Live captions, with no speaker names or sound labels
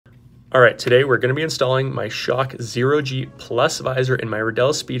All right, today we're going to be installing my SHOC 0G Plus visor in my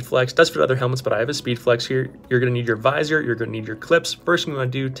Riddell SpeedFlex. Does fit other helmets, but I have a SpeedFlex here. You're going to need your visor, you're going to need your clips. First thing you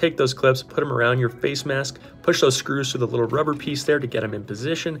want to do, take those clips, put them around your face mask, push those screws through the little rubber piece there to get them in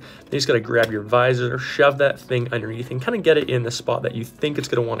position. Then you just got to grab your visor, shove that thing underneath and kind of get it in the spot that you think it's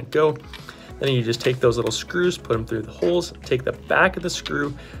going to want to go. Then you just take those little screws, put them through the holes, take the back of the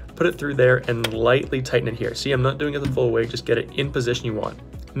screw, put it through there and lightly tighten it here. See, I'm not doing it the full way, just get it in position you want.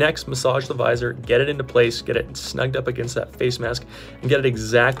 Next, massage the visor, get it into place, get it snugged up against that face mask, and get it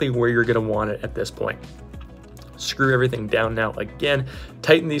exactly where you're gonna want it at this point. Screw everything down now again,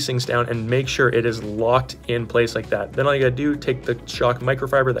 tighten these things down and make sure it is locked in place like that. Then all you gotta do, take the SHOC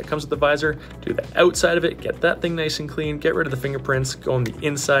microfiber that comes with the visor, do the outside of it, get that thing nice and clean, get rid of the fingerprints, go on the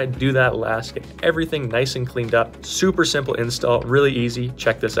inside, do that last, get everything nice and cleaned up. Super simple install, really easy.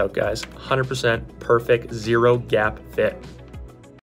 Check this out, guys. 100% perfect, zero gap fit.